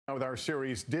With our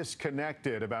series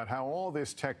Disconnected, about how all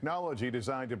this technology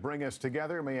designed to bring us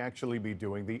together may actually be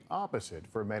doing the opposite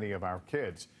for many of our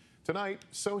kids. Tonight,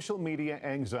 social media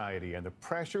anxiety and the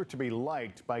pressure to be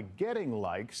liked by getting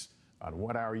likes on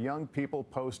what our young people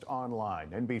post online.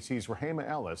 NBC's Rahima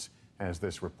Ellis has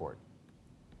this report.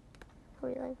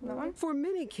 For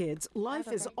many kids,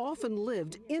 life is often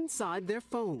lived inside their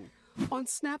phone, on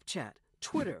Snapchat,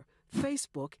 Twitter,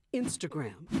 Facebook,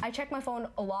 Instagram. I check my phone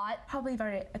a lot, probably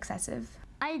very excessive.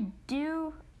 I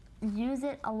do use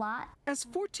it a lot. As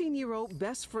 14-year-old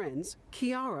best friends,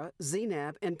 Kiara,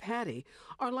 Zainab, and Patty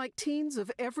are like teens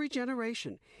of every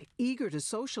generation, eager to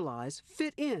socialize,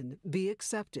 fit in, be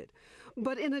accepted.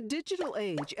 But in a digital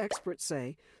age, experts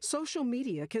say, social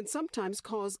media can sometimes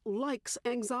cause likes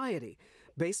anxiety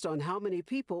based on how many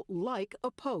people like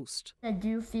a post. I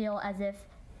do feel as if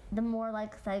the more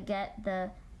likes I get, the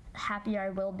happier I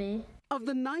will be. Of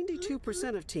the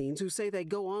 92% of teens who say they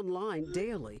go online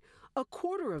daily, a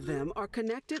quarter of them are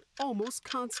connected almost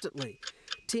constantly.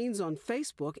 Teens on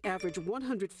Facebook average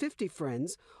 150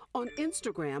 friends, on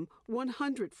Instagram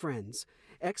 100 friends.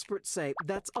 Experts say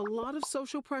that's a lot of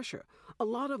social pressure, a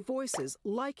lot of voices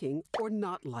liking or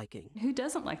not liking. Who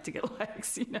doesn't like to get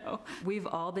likes, you know? We've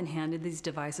all been handed these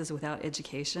devices without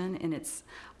education, and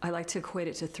I like to equate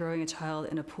it to throwing a child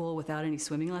in a pool without any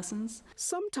swimming lessons.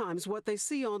 Sometimes what they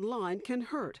see online can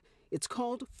hurt. It's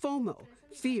called FOMO,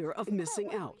 fear of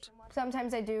missing out.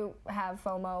 Sometimes I do have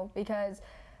FOMO because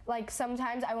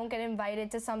sometimes I won't get invited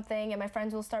to something and my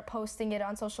friends will start posting it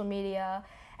on social media,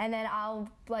 and then I'll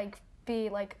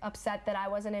be upset that I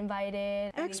wasn't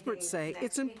invited. Experts say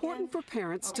it's important for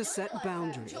parents to set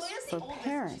boundaries. For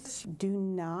parents, do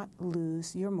not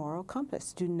lose your moral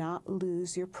compass. Do not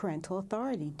lose your parental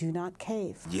authority. Do not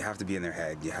cave. You have to be in their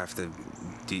head. Your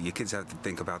kids have to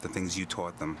think about the things you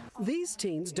taught them. These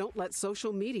teens don't let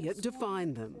social media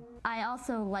define them. I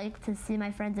also like to see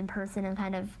my friends in person and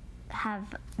kind of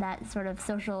have that sort of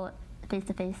social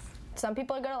face-to-face. Some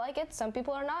people are going to like it, some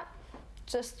people are not.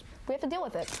 Just, we have to deal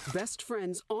with it. Best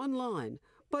friends online,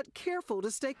 but careful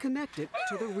to stay connected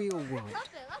to the real world.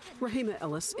 Rahima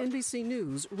Ellis, NBC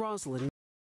News, Roslyn.